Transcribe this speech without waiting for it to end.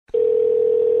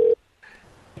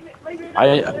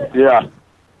Yeah. Yeah.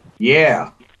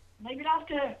 Yeah.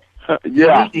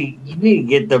 You need to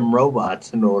get them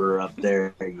robots in order up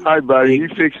there. Hey, buddy, you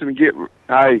fixing to get...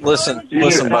 Hey. Listen,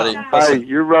 buddy. Hey,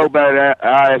 your robot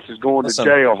ass is going to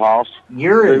jail, Hoss.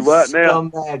 You're a what now?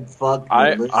 scumbag fuck.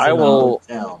 I will...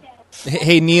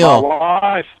 Hey, Neil. My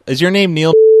wife. Is your name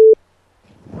Neil?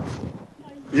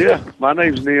 Yeah, my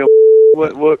name's Neil.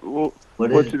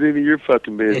 What's it into your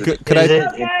fucking business? Could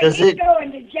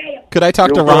I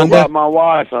talk to You'll Rhonda? robot my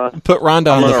wife, huh? Put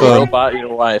Rhonda on the I'm phone. gonna robot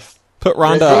your wife. Put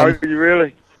Rhonda on. Are you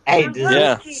really? Hey,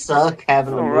 does it suck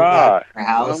having to move out of your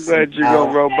house? I'm glad you're going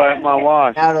to robot my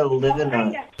wife. Now to live in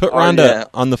a... Put Rhonda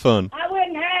on the phone. I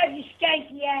wouldn't have you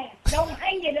skanky ass. Don't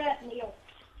hang it up, Neil.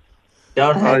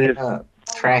 Don't hang it up.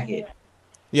 Track it.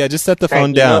 Yeah, just set the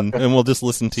phone down, and we'll just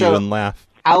listen to you and laugh.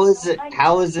 How is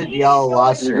it y'all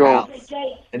lost your house,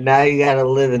 and now you got to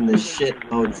live in this shit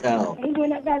motel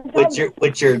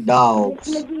with your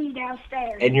dogs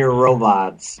and your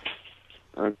robots?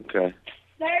 Okay.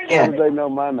 Yeah. How do they know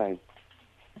my name?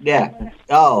 Yeah.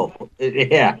 Oh,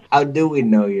 yeah. How do we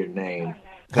know your name?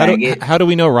 How do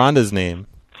we know Rhonda's name?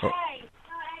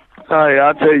 Hey,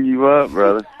 I'll tell you what,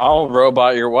 brother. I'll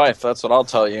robot your wife. That's what I'll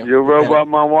tell you. You'll robot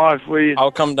my wife, will you?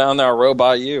 I'll come down there and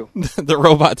robot you. The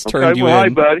robots turned you in. in. Hey,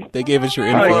 buddy. They gave us your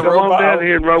Hey, info. come on down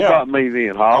here and robot me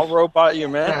then, Hoss. I'll robot you,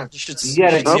 man. You should see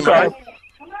Well,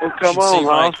 come on,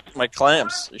 Hoss. my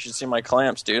clamps. You should see my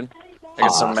clamps, dude. I got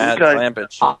some mad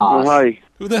clampage. Well, hey.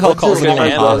 Who the hell calls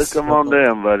anyone Hoss? Come on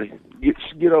down, buddy.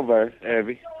 Get over there,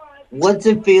 Abby. What's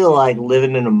it feel like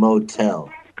living in a motel?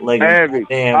 Like Abby,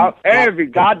 Abby,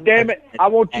 God damn it! I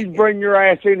want you to bring your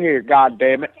ass in here, God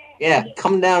damn it! Yeah,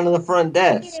 come down to the front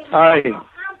desk. Hey,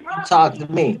 talk to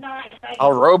me.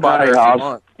 I'll robot her if you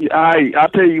want. Hey, I'll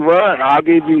tell you what. I'll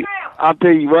give you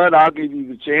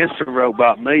the chance to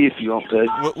robot me if you want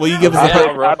to. Will you give us?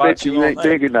 I bet you ain't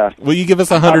big enough. Will you give us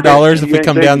 $100 if we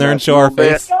come down there and show our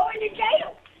face?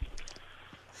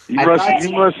 You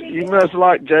must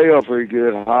like jail pretty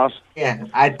good, Hoss. Yeah,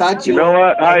 I thought you. You know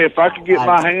what? Hey, if I could get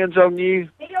my hands on you,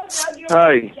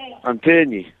 hey, I'm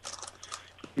telling you,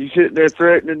 you sitting there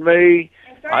threatening me.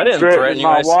 I didn't threaten you.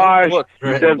 my wife. Look,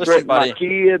 you done threatening my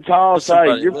kids, Hoss.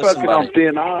 Hey, you're fucking on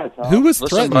thin ice. Hoss. Who was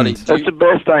threatened? Buddy, That's the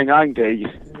best thing I can tell you.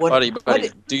 Buddy,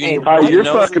 do you? Hey, you're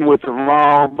fucking with the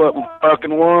wrong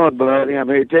fucking one, buddy. I'm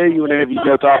here to tell you whenever you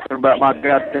go talking about my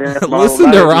goddamn.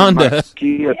 Listen to Rhonda.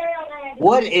 Kids.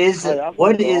 What is a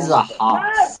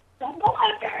hoss?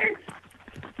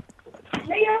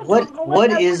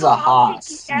 What is a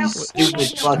hoss? You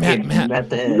stupid fucking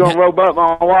meth head. You gonna robot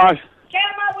my wife?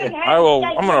 I will.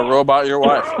 I'm gonna robot your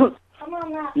wife.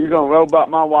 You gonna robot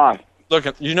my wife? Look,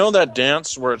 you know that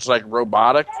dance where it's like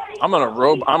robotic? I'm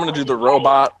gonna do the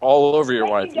robot all over your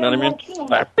wife. You know what I mean?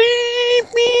 Like beep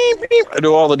beep beep. I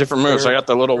do all the different moves. I got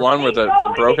the little one with the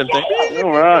broken thing.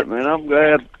 All right, man. I'm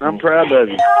glad. I'm proud of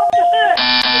you.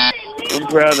 I'm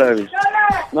proud of you.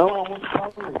 No.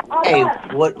 Hey,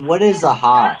 what is a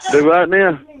hoss? Do right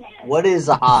now. What is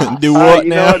a hoss? Do what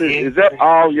now? Is that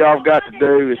all y'all got to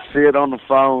do is sit on the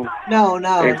phone? No.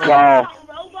 And call.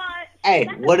 Hey,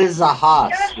 what is a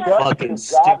hoss? You fucking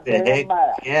stupid heck.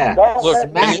 Yeah. Look,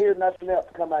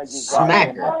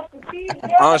 Smack her.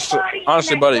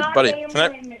 Honestly, buddy,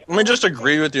 let me just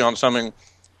agree with you on something.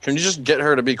 Can you just get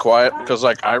her to be quiet? Because,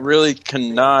 like, I really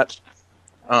cannot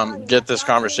get this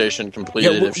conversation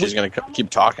completed if she's going to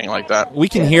keep talking like that. We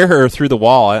can hear her through the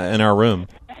wall in our room,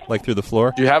 like through the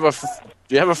floor. Do you have a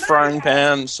frying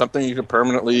pan, something you could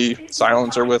permanently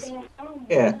silence her with?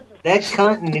 Yeah. That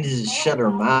cunt needs to shut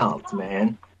her mouth,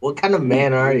 man. What kind of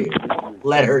man are you?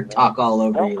 Let her talk all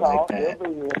over you like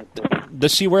that.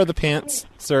 Does she wear the pants,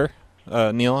 sir?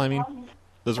 Neil, I mean?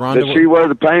 Does Rhonda wear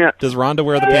the pants? Does Rhonda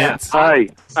wear the pants? Hey,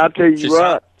 I'll tell you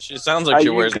what. She sounds like she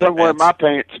wears the pants. You can wear my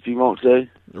pants if you want to.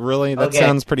 Really? That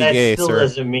sounds pretty gay, sir. That still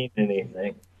doesn't mean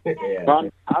anything. Yeah.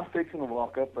 I'm fixing to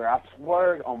walk up there. I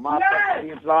swear on my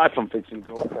fucking life I'm fixing to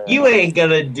go up there. You ain't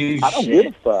gonna do shit. I don't give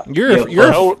a fuck.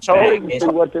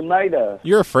 You're what they're made of.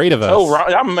 You're afraid of us. Oh,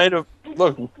 I'm made of...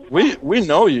 Look, we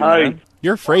know you, man.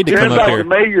 You're afraid to come up here. To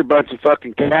me, you're a bunch of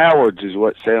fucking cowards, is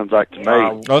what it sounds like to me.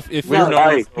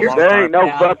 There ain't no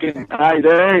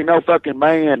fucking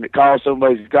man that calls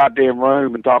somebody's goddamn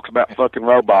room and talks about fucking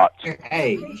robots.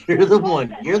 Hey, you're the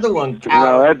one.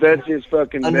 That's just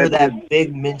fucking under that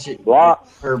big mention.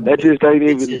 That just ain't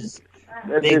even.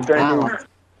 Big mouth.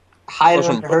 Hide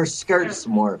under her skirts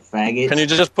more, faggot. Can you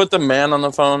just put the man on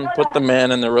the phone? Put the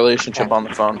man in the relationship on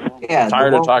the phone. Yeah. I'm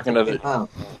tired of talking to the.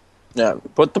 Yeah,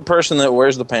 put the person that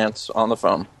wears the pants on the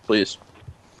phone, please.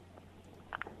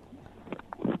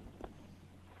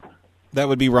 That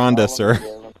would be Rhonda, sir.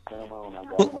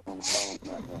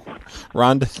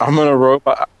 Rhonda. I'm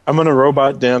gonna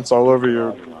robot dance all over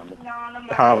your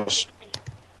house.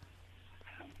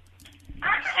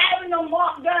 I'm having them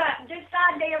walked up. Just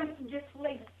side there, just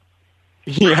leave it.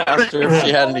 He asked her if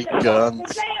she had any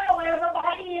guns.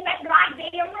 Everybody in that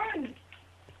goddamn room.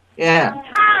 Yeah.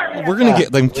 We're gonna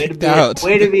get them kicked out.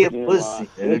 Way to be a pussy,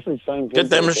 dude. Get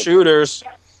them shooters.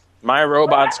 My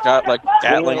robot's got like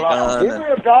Gatling gun. Give me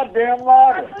a goddamn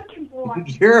lighter.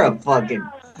 You're a fucking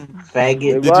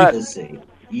faggot pussy.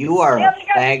 You are a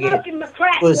faggot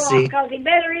pussy. Because he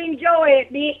better enjoy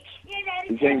it, bitch.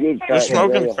 You're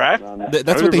smoking crack?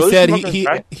 That's what they said.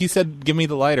 He said, "Give me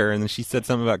the lighter," and then she said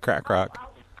something about crack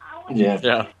rock.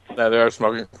 Yeah, they are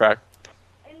smoking crack.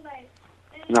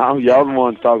 No, y'all the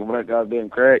ones talking about goddamn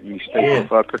crack, you stupid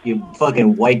fucker. You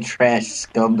fucking white trash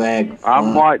scumbag.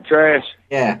 I'm white trash.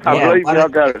 Yeah. I believe y'all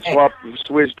got it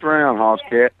switched around,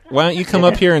 Hosscat. Why don't you come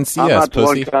up here and see us,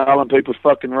 pussy? I'm not calling people's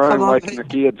fucking room, waking the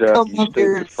kids up. Come up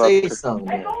here and say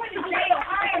something.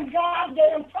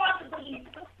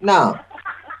 No.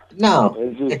 Yeah,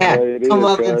 come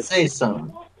up and say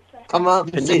something. Come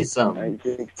up and say something.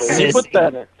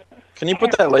 Can you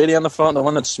put that lady on the phone, the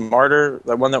one that's smarter,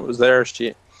 the one that was there?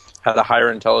 She had a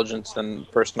higher intelligence than the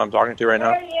person I'm talking to right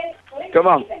now. Come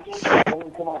on.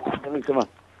 Come on.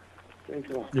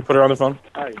 You put her on the phone?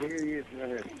 All right, here he is right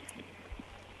here.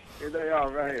 Here they are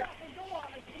right here.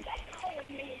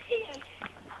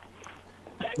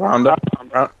 Rhonda.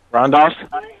 All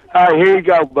right, here you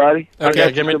go, buddy.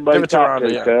 Okay, give it to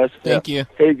Rhonda. Yeah. Thank you.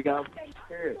 Here you go.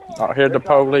 Here. Oh, here's the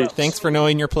police. Thanks for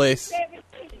knowing your place.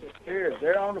 Here,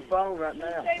 they're on the phone right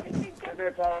now.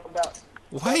 They're talking about.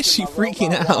 Why is she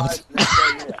freaking out?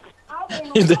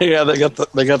 Yeah, they got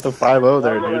the 5-0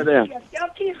 there, dude.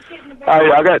 Hey,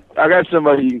 I got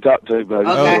somebody you can talk to, buddy.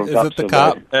 Okay. Is it the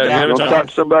cop? Yeah, you want to talk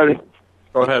to somebody?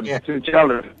 Go ahead. Yeah.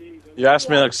 You asked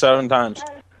me like 7 times.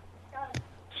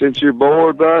 Since you're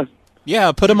bored, bud.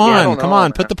 Yeah, put them on. Come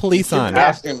on, put the police on.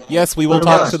 Yes, we will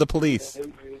talk to the police.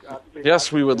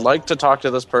 Yes, we would like to talk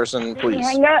to this person, please.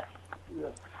 Hang up.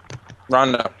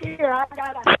 Rhonda. Here, I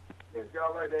got to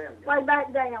lay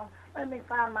back down. Let me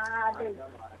find my ID.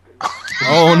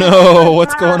 Oh no,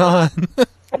 what's going on?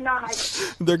 Good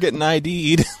night. They're getting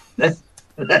ID'd. That's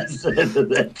the end of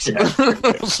that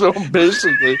joke. So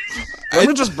basically, let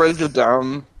me just break it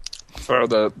down for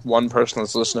the one person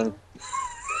that's listening.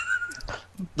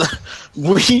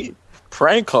 We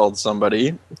prank called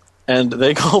somebody, and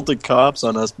they called the cops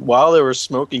on us while they were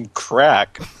smoking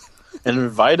crack and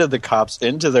invited the cops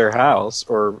into their house,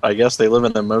 or I guess they live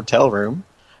in a motel room,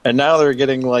 and now they're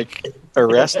getting, like,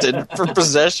 arrested for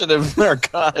possession of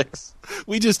narcotics.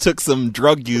 We just took some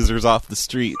drug users off the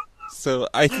street. So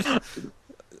yay for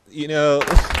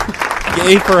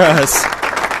us.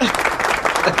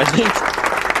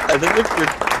 I think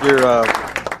if you're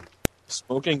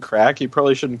smoking crack, you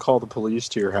probably shouldn't call the police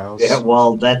to your house. Yeah,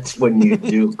 well, that's when you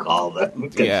do call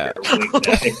them. Yeah. They're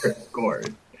waiting at your court.